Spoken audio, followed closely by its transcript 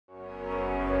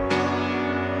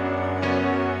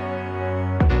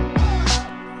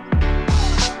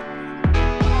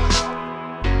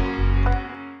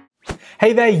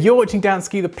Hey there, you're watching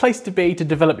Dansky, the place to be to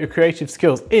develop your creative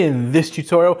skills. In this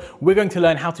tutorial, we're going to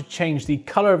learn how to change the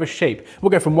color of a shape.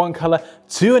 We'll go from one color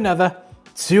to another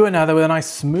with a nice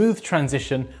smooth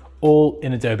transition, all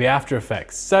in Adobe After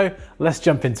Effects. So let's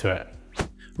jump into it.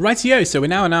 Rightio, so we're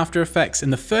now in After Effects,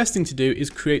 and the first thing to do is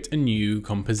create a new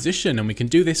composition, and we can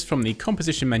do this from the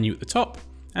composition menu at the top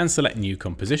and select new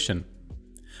composition.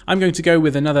 I'm going to go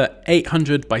with another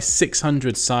 800 by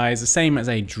 600 size, the same as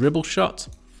a dribble shot.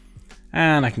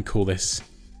 And I can call this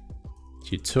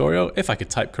tutorial, if I could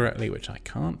type correctly, which I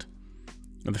can't.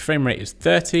 Now the frame rate is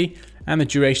 30 and the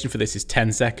duration for this is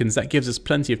 10 seconds. That gives us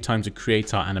plenty of time to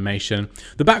create our animation.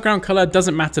 The background color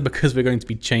doesn't matter because we're going to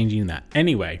be changing that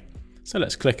anyway. So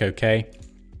let's click OK.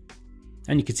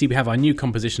 And you can see we have our new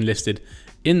composition listed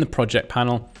in the project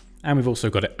panel, and we've also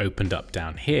got it opened up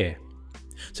down here.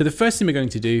 So the first thing we're going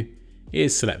to do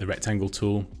is select the rectangle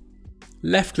tool,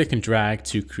 left click and drag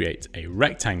to create a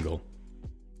rectangle.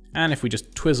 And if we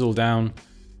just twizzle down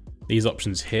these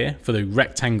options here for the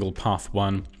rectangle path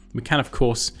 1, we can of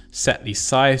course set the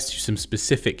size to some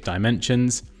specific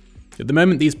dimensions. At the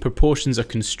moment these proportions are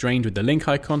constrained with the link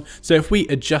icon, so if we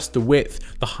adjust the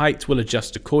width, the height will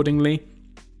adjust accordingly.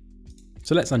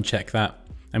 So let's uncheck that,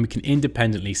 and we can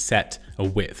independently set a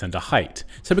width and a height.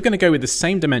 So we're going to go with the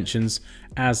same dimensions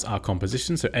as our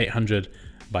composition, so 800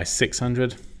 by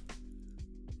 600.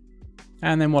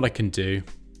 And then what I can do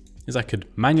is I could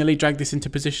manually drag this into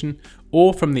position,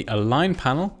 or from the align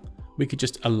panel, we could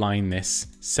just align this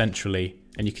centrally.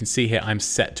 And you can see here, I'm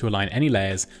set to align any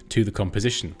layers to the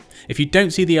composition. If you don't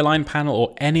see the align panel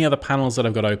or any other panels that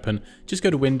I've got open, just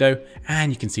go to window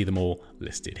and you can see them all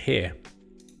listed here.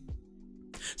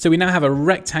 So we now have a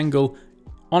rectangle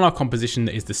on our composition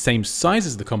that is the same size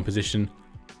as the composition.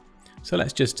 So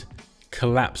let's just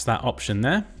collapse that option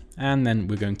there. And then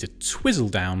we're going to twizzle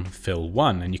down fill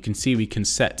 1, and you can see we can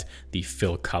set the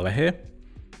fill color here.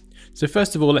 So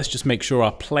first of all, let's just make sure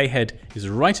our playhead is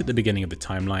right at the beginning of the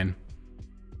timeline.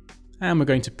 And we're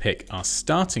going to pick our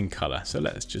starting color. So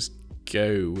let's just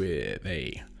go with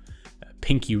a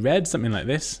pinky red, something like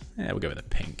this. Yeah, we'll go with a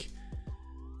pink.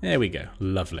 There we go,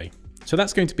 lovely. So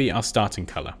that's going to be our starting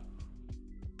color.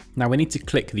 Now we need to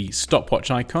click the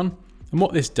stopwatch icon. And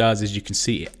what this does is you can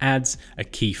see it adds a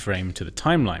keyframe to the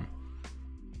timeline.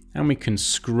 And we can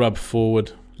scrub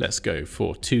forward. Let's go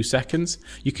for 2 seconds.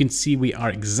 You can see we are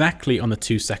exactly on the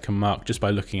 2-second mark just by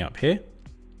looking up here.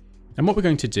 And what we're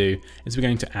going to do is we're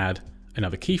going to add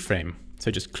another keyframe. So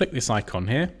just click this icon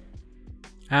here.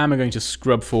 And we're going to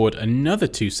scrub forward another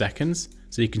 2 seconds.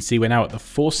 So you can see we're now at the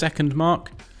 4-second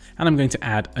mark. And I'm going to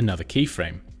add another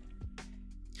keyframe.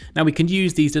 Now we can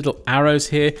use these little arrows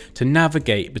here to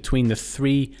navigate between the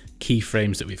 3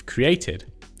 keyframes that we've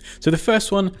created. So the first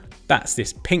one, that's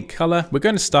this pink color. We're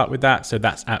going to start with that, so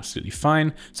that's absolutely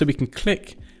fine. So we can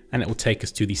click and it will take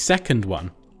us to the second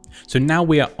one. So now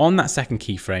we are on that second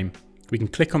keyframe. We can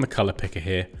click on the color picker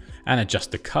here and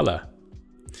adjust the color.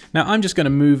 Now I'm just going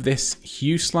to move this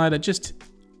hue slider just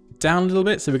down a little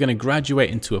bit. So we're going to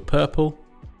graduate into a purple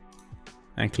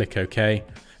and click OK.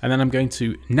 And then I'm going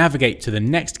to navigate to the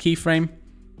next keyframe.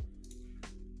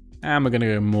 And we're going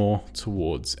to go more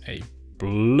towards a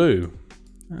blue.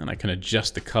 And I can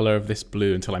adjust the color of this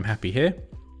blue until I'm happy here.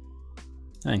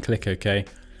 And click OK.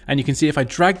 And you can see if I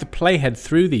drag the playhead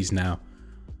through these now,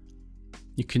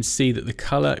 you can see that the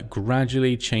color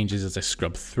gradually changes as I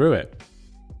scrub through it.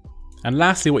 And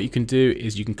lastly, what you can do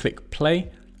is you can click play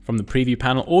from the preview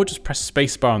panel, or just press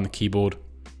spacebar on the keyboard,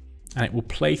 and it will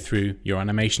play through your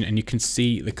animation and you can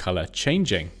see the color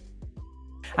changing.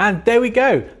 And there we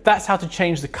go. That's how to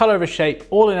change the color of a shape,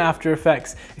 all in After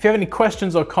Effects. If you have any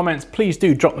questions or comments, please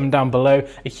do drop them down below.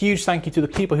 A huge thank you to the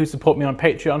people who support me on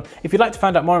Patreon. If you'd like to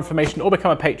find out more information or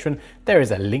become a patron, there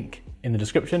is a link in the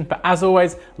description. But as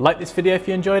always, like this video if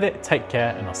you enjoyed it, take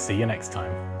care, and I'll see you next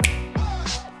time.